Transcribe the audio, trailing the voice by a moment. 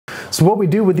So what we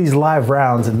do with these live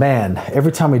rounds, and man,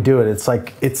 every time we do it,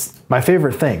 it's my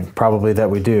favorite thing probably that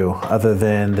we do, other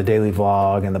than the daily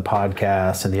vlog and the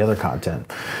podcast and the other content.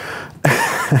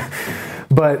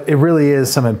 But it really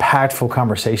is some impactful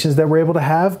conversations that we're able to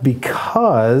have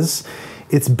because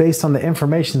it's based on the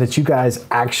information that you guys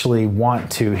actually want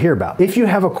to hear about. If you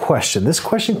have a question, this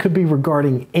question could be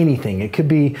regarding anything. It could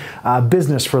be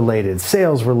business related,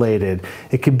 sales related.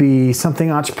 It could be something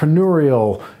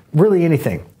entrepreneurial, really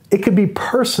anything. It could be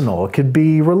personal, it could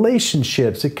be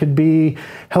relationships, it could be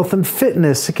health and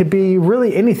fitness, it could be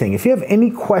really anything. If you have any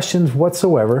questions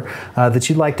whatsoever that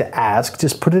you'd like to ask,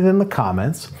 just put it in the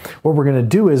comments. What we're gonna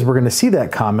do is we're gonna see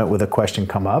that comment with a question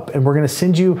come up, and we're gonna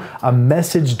send you a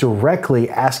message directly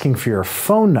asking for your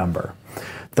phone number.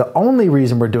 The only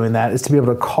reason we're doing that is to be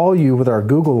able to call you with our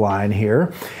Google line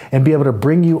here and be able to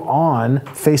bring you on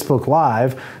Facebook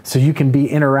Live so you can be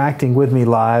interacting with me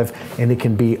live, and it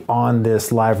can be on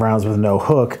this live rounds with no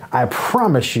hook. I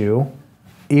promise you,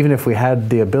 even if we had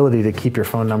the ability to keep your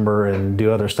phone number and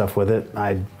do other stuff with it,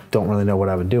 I don't really know what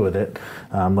I would do with it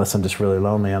unless I'm just really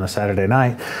lonely on a Saturday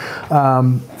night.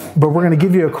 But we're gonna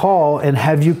give you a call and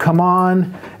have you come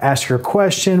on, ask your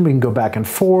question. We can go back and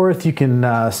forth. You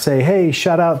can say, hey,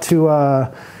 shout out to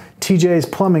TJ's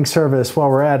Plumbing Service while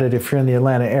we're at it. If you're in the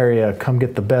Atlanta area, come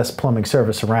get the best plumbing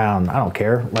service around. I don't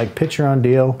care, like pitch your own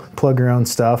deal, plug your own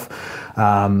stuff.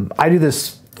 I do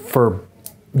this for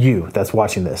you that's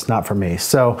watching this, not for me.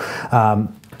 So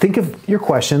think of your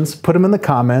questions, put them in the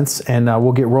comments, and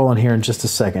we'll get rolling here in just a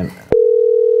second.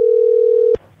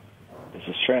 This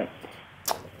is Trent.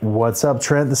 What's up,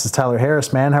 Trent? This is Tyler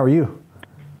Harris, man. How are you?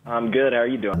 I'm good. How are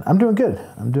you doing? I'm doing good.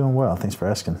 I'm doing well. Thanks for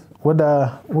asking.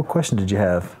 What question did you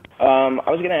have? I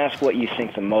was going to ask what you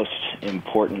think the most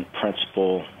important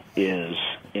principle is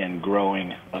in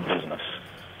growing a business.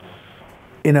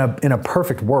 In a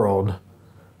perfect world,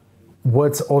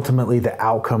 what's ultimately the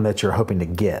outcome that you're hoping to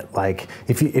get? Like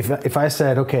if I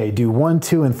said, okay, do 1,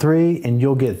 2, and 3, and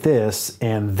you'll get this,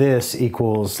 and this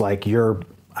equals like your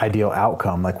ideal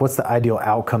outcome. Like what's the ideal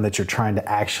outcome that you're trying to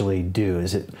actually do?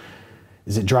 Is it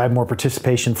drive more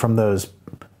participation from those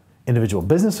individual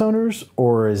business owners,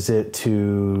 or is it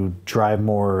to drive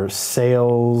more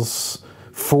sales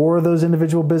for those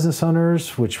individual business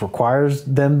owners, which requires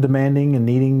them demanding and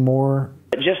needing more?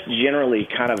 Just generally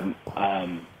kind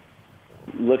of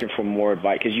looking for more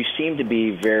advice, because you seem to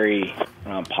be very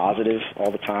positive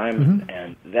all the time,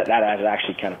 and that is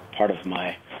actually kind of part of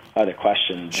my other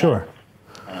question. Sure.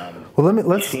 Well,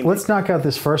 let's knock out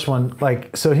this first one.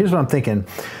 Like, so here's what I'm thinking.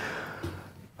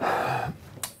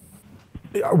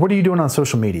 What are you doing on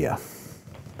social media?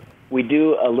 We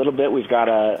do a little bit. We've got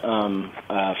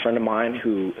a friend of mine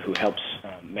who helps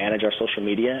manage our social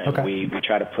media, and we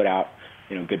try to put out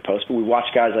good posts. But we watch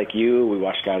guys like you. We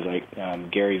watch guys like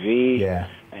Gary Vee,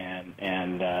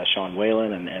 and Sean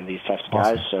Whalen, and these types of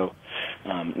guys. So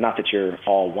not that you're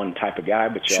all one type of guy,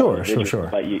 but you're sure.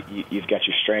 But you've got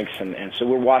your strengths, and so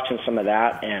we're watching some of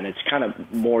that, and it's kind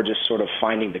of more just sort of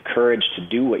finding the courage to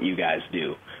do what you guys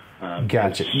do.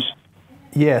 Gotcha.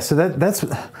 Yeah, so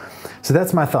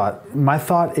that's my thought. My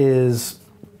thought is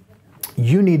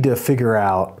you need to figure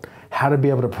out how to be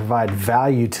able to provide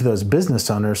value to those business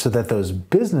owners so that those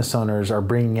business owners are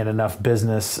bringing in enough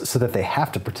business so that they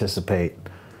have to participate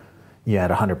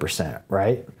at 100%,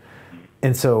 right?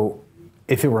 And so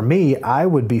if it were me, I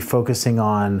would be focusing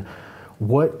on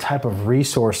what type of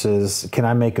resources can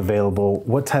I make available?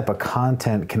 What type of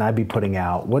content can I be putting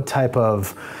out? What type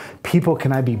of people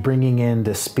can I be bringing in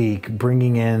to speak,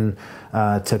 bringing in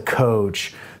to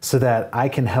coach, so that I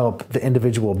can help the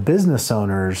individual business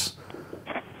owners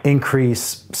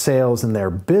increase sales in their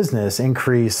business,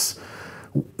 increase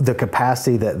the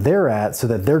capacity that they're at, so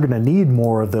that they're going to need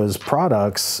more of those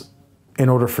products in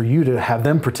order for you to have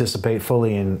them participate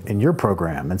fully in your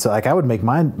program. And so like I would make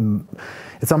mine,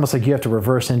 it's almost like you have to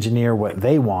reverse engineer what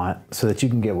they want so that you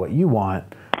can get what you want.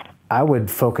 I would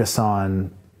focus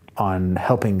on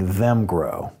helping them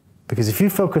grow. Because if you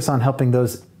focus on helping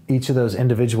each of those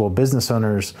individual business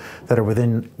owners that are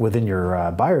within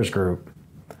your buyers group,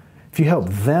 if you help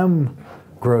them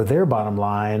grow their bottom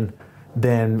line,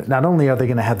 then not only are they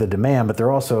going to have the demand, but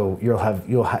they're also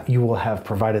you will have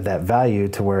provided that value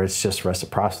to where it's just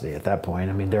reciprocity at that point.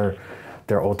 I mean, they're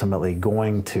ultimately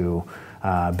going to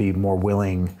be more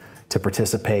willing to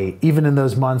participate, even in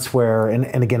those months where,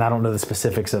 and again, I don't know the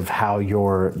specifics of how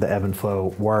the ebb and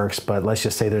flow works, but let's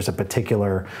just say there's a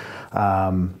particular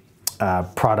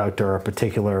product or a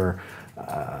particular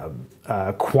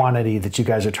quantity that you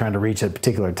guys are trying to reach at a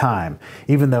particular time.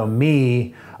 Even though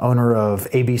me, owner of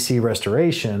ABC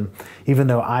Restoration, even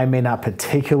though I may not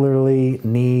particularly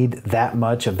need that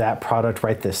much of that product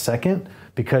right this second,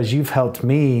 because you've helped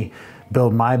me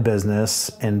build my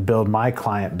business and build my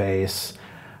client base,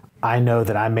 I know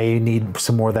that I may need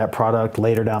some more of that product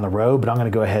later down the road, but I'm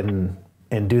going to go ahead and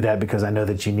do that because I know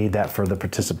that you need that for the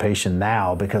participation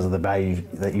now because of the value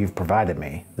that you've provided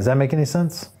me. Does that make any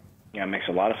sense? Yeah, it makes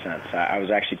a lot of sense. I was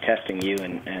actually testing you,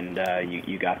 and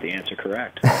you got the answer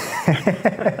correct.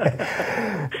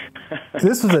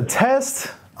 This was a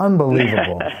test?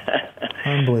 Unbelievable.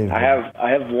 Unbelievable. I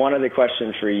have one other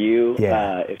question for you.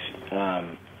 Yeah.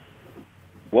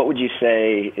 What would you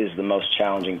say is the most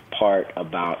challenging part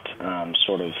about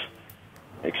sort of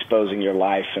exposing your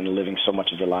life and living so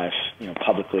much of your life,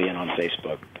 publicly and on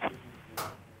Facebook?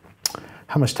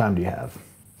 How much time do you have?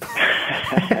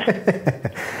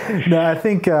 No, I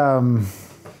think the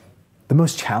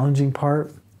most challenging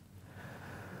part,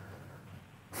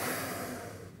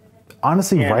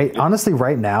 honestly,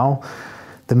 right now,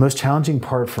 the most challenging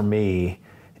part for me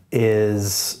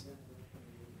is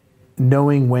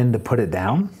knowing when to put it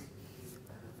down,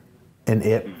 and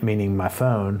it meaning my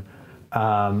phone.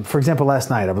 For example, last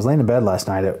night, I was laying in bed last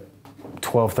night at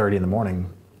 12:30 in the morning,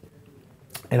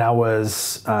 and I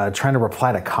was trying to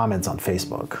reply to comments on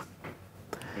Facebook.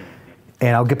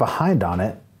 And I'll get behind on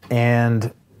it,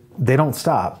 and they don't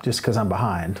stop just because I'm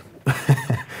behind.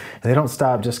 They don't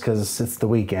stop just because it's the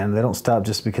weekend. They don't stop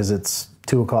just because it's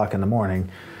 2 o'clock in the morning.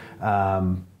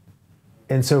 And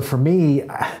so for me,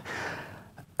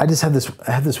 I just have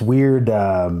this weird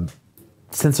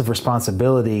sense of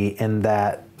responsibility in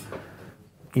that,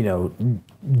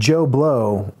 Joe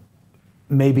Blow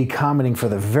may be commenting for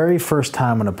the very first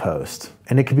time on a post.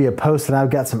 And it could be a post that I've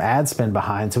got some ad spend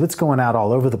behind, so it's going out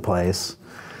all over the place.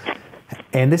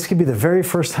 And this could be the very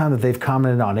first time that they've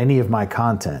commented on any of my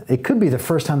content. It could be the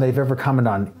first time they've ever commented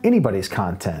on anybody's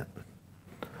content.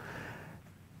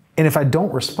 And if I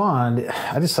don't respond,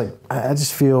 I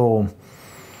just feel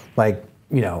like,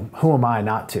 who am I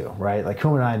not to, right? Like,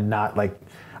 who am I not, like,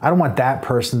 I don't want that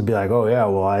person to be like, oh yeah,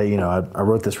 well, I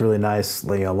wrote this really nice,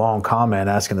 long comment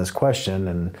asking this question,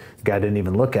 and the guy didn't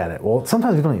even look at it. Well,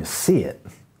 sometimes we don't even see it.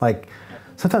 Like,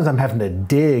 sometimes I'm having to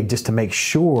dig just to make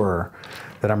sure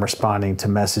that I'm responding to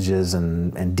messages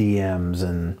and DMs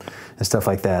and stuff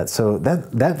like that. So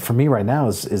that for me right now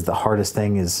is the hardest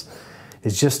thing is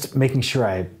just making sure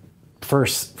I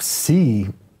first see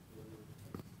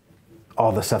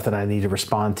all the stuff that I need to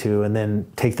respond to, and then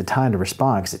take the time to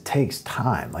respond, because it takes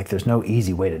time. Like, there's no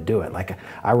easy way to do it. Like,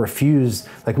 I refuse,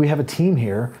 like, we have a team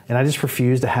here, and I just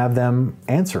refuse to have them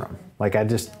answer them. Like, I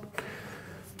just,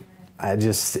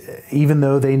 even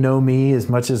though they know me as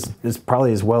much as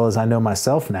probably as well as I know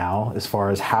myself now, as far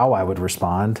as how I would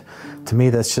respond, to me,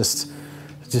 that's just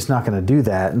not going to do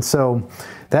that. And so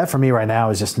that for me right now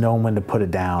is just knowing when to put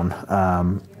it down.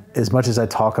 As much as I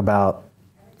talk about,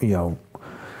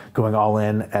 going all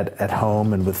in at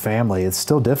home and with family, it's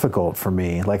still difficult for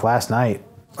me. Like last night,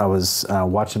 I was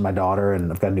watching my daughter, and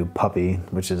I've got a new puppy,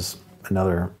 which is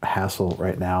another hassle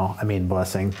right now. I mean,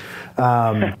 blessing.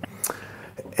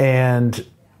 And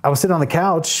I was sitting on the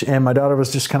couch, and my daughter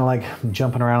was just kind of like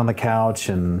jumping around on the couch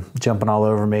and jumping all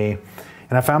over me.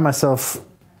 And I found myself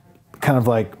kind of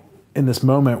like in this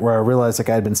moment where I realized like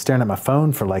I had been staring at my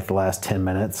phone for like the last 10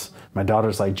 minutes. My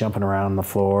daughter's like jumping around on the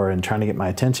floor and trying to get my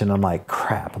attention. I'm like,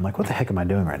 crap. I'm like, what the heck am I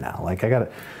doing right now? Like,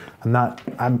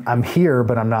 I'm here,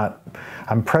 but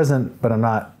I'm present, but I'm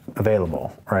not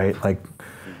available, right? Like,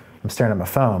 I'm staring at my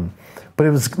phone. But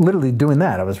it was literally doing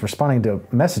that. I was responding to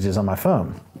messages on my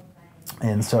phone.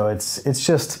 And so it's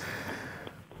just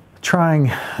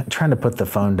trying to put the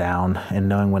phone down and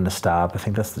knowing when to stop. I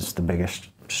think that's just the biggest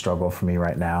struggle for me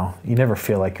right now. You never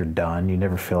feel like you're done. You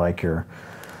never feel like you're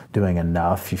doing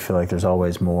enough. You feel like there's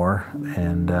always more.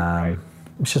 And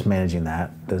it's just managing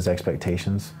those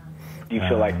expectations. Do you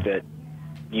feel like that?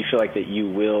 You feel like that you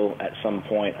will at some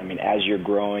point, I mean, as you're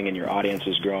growing and your audience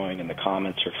is growing and the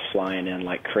comments are flying in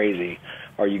like crazy,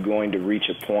 are you going to reach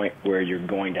a point where you're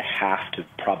going to have to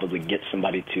probably get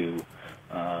somebody to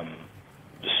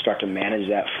start to manage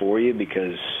that for you?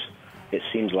 Because it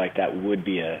seems like that would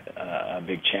be a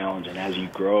big challenge, and as you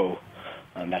grow,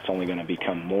 that's only going to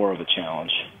become more of a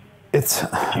challenge. That's the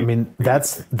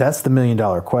 $1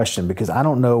 million question, because I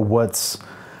don't know what,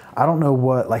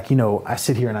 I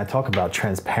sit here and I talk about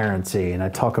transparency, and I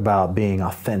talk about being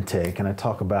authentic, and I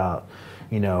talk about,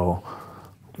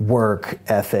 work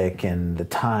ethic and the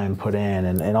time put in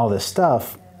and all this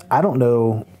stuff. I don't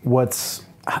know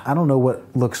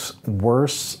what looks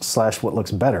worse / what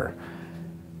looks better.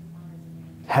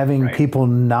 having people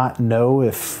not know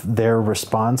if their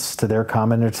response to their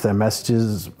comment or to their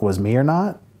messages was me or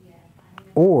not,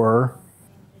 or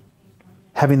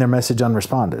having their message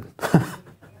unresponded.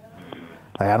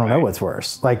 Like, I don't know what's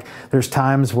worse. Like, there's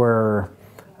times where,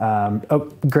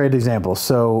 great example.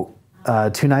 So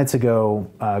 2 nights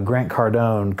ago, Grant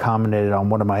Cardone commented on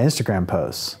one of my Instagram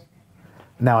posts.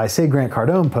 Now, I say Grant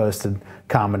Cardone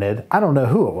commented, I don't know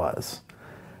who it was,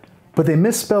 but they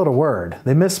misspelled a word.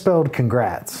 They misspelled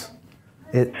congrats.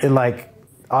 It like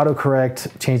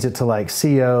autocorrect changed it to like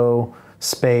CO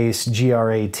space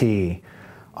GRAT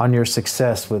on your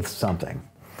success with something.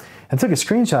 And took a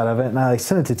screenshot of it, and I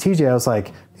sent it to TJ. I was like,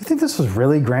 you think this was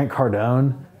really Grant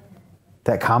Cardone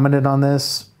that commented on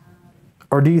this?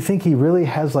 Or do you think he really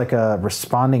has like a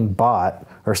responding bot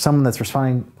or someone that's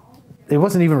responding? It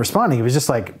wasn't even responding. It was just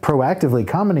like proactively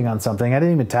commenting on something. I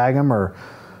didn't even tag him or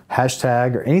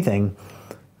hashtag or anything. I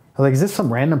was like, is this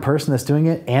some random person that's doing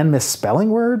it and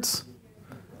misspelling words?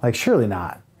 Like, surely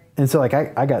not. And so like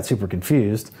I got super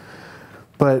confused.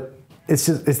 But it's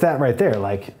that right there.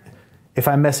 Like, if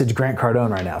I message Grant Cardone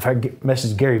right now, if I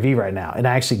message Gary Vee right now, and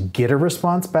I actually get a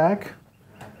response back,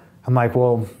 I'm like,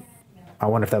 well, I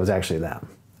wonder if that was actually them.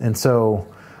 And so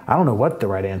I don't know what the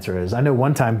right answer is. I know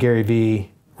one time Gary Vee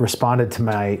responded to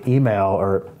my email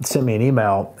or sent me an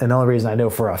email, and the only reason I know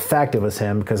for a fact it was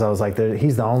him, because I was like,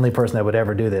 he's the only person that would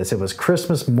ever do this. It was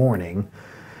Christmas morning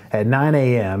at 9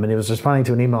 a.m., and he was responding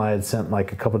to an email I had sent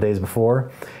like a couple days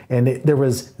before, and there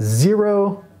was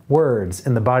 0 words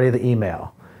in the body of the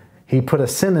email. He put a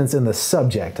sentence in the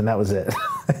subject, and that was it.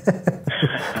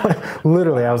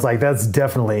 Literally, I was like, that's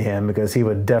definitely him, because he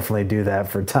would definitely do that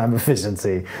for time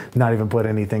efficiency, not even put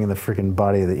anything in the freaking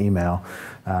body of the email.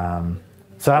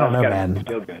 So I don't know, man.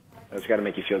 It's got to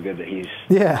make you feel good that he's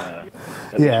it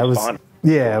was.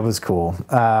 Yeah, it was cool.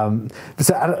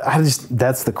 So I just,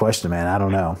 that's the question, man. I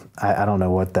don't know. I don't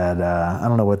know what that. I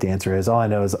don't know what the answer is. All I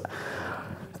know is,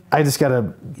 you just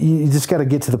gotta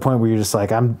get to the point where you're just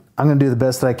like, I'm gonna do the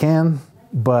best that I can,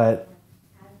 but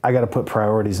I gotta put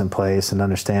priorities in place and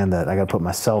understand that I gotta put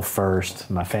myself first,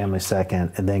 my family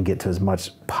second, and then get to as much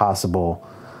possible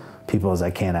people as I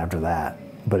can after that.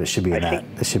 But it should be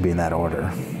in that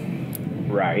order.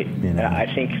 Right. You know? I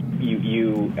think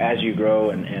you as you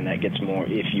grow and that gets more,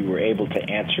 if you were able to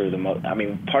answer the most, I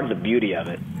mean, part of the beauty of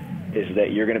it is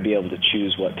that you're going to be able to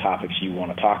choose what topics you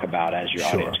want to talk about as your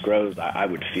audience grows, I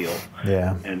would feel.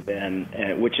 Yeah.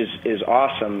 And which is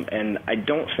awesome. And I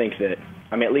don't think that,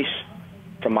 I mean, at least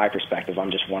from my perspective,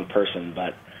 I'm just one person,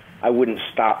 but I wouldn't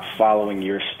stop following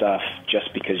your stuff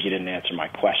just because you didn't answer my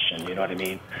question. You know what I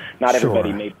mean? Not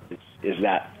everybody maybe is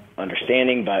that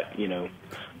understanding, but, you know,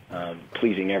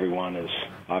 pleasing everyone is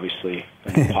obviously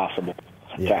an impossible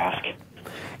task.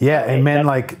 Yeah, and man,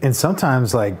 like, and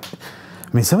sometimes, like,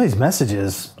 I mean, some of these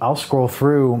messages, I'll scroll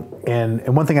through,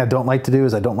 and one thing I don't like to do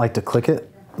is I don't like to click it.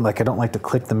 Like, I don't like to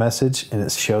click the message and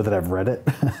it show that I've read it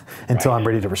until I'm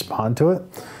ready to respond to it.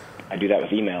 I do that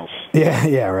with emails.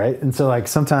 Yeah, right. And so, like,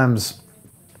 sometimes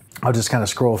I'll just kind of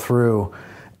scroll through,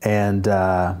 and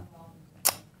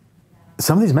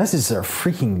some of these messages are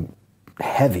freaking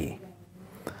heavy.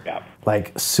 Yeah.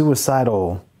 Like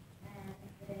suicidal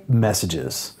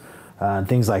messages. And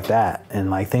things like that, and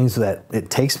like things that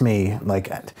it takes me,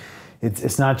 like,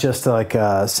 it's not just to like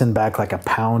send back like a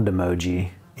pound emoji,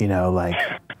 you know, like,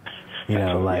 you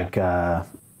know, like,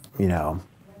 you know,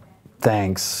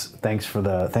 thanks for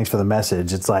the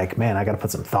message. It's like, man, I got to put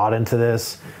some thought into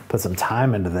this, put some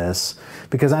time into this,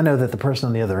 because I know that the person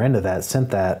on the other end of that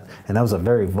sent that, and that was a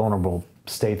very vulnerable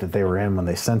state that they were in when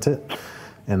they sent it,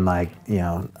 and like, you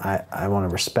know, I want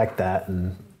to respect that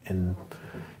and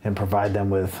provide them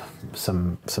with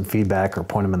some feedback or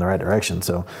point them in the right direction.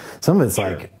 So some of it's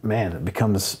like, man, it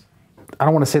becomes, I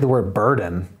don't want to say the word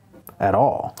burden at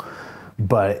all,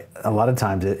 but a lot of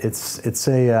times it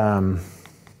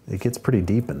gets pretty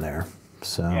deep in there.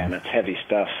 So yeah, and it's heavy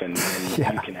stuff, and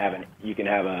you can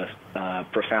have a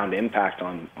profound impact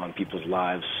on people's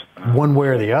lives. One way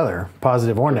or the other,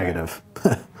 positive or negative.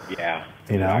 Yeah,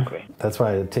 you know, exactly. That's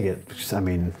why I take it, I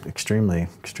mean, extremely,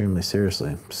 extremely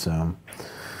seriously. So.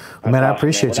 Man, I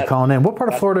appreciate you calling in. What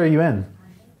part of Florida are you in?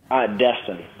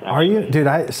 Destin. Actually. Are you, dude?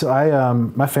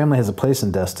 My family has a place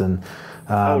in Destin.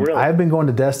 Oh, really? I've been going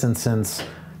to Destin since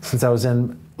I was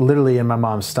literally in my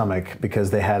mom's stomach, because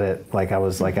they had it, like I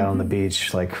was like out on the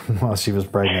beach, like while she was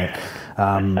pregnant.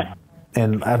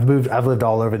 And I've lived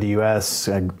all over the U.S.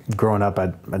 Growing up,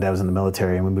 my dad was in the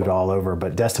military, and we moved all over.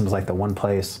 But Destin was like the one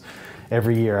place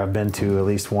every year I've been to at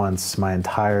least once my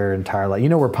entire life. You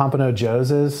know where Pompano Joe's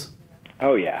is?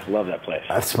 Oh yeah, love that place.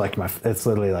 That's like it's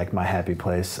literally like my happy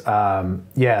place.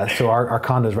 Yeah, so our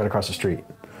condo's right across the street.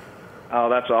 Oh,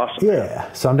 that's awesome.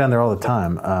 Yeah, so I'm down there all the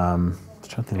time.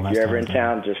 If you're ever in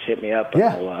town, just hit me up.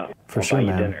 Yeah, I'll sure, buy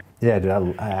man. you dinner. Yeah, dude,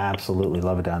 I absolutely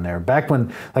love it down there. Back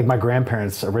when, like, my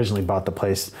grandparents originally bought the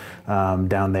place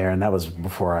down there, and that was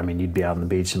before. I mean, you'd be out on the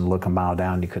beach and look a mile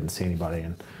down, you couldn't see anybody,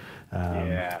 and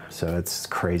so it's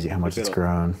crazy how much it's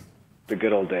grown. The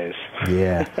good old days.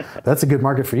 Yeah, that's a good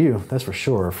market for you. That's for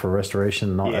sure. For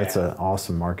restoration, and all, that's an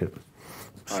awesome market.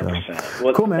 So, 100%.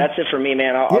 Well, cool, man. That's it for me,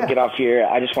 man. I'll get off here.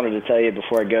 I just wanted to tell you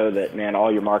before I go that, man,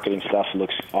 all your marketing stuff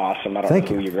looks awesome. I don't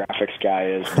know who your graphics guy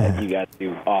is, but you guys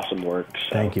do awesome work.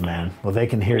 So. Thank you, man. Well, they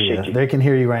can hear you. They can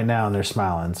hear you right now, and they're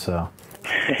smiling. So,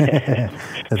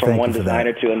 from one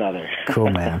designer to another. Cool,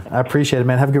 man. I appreciate it,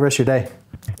 man. Have a good rest of your day.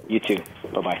 You too.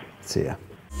 Bye-bye. See ya.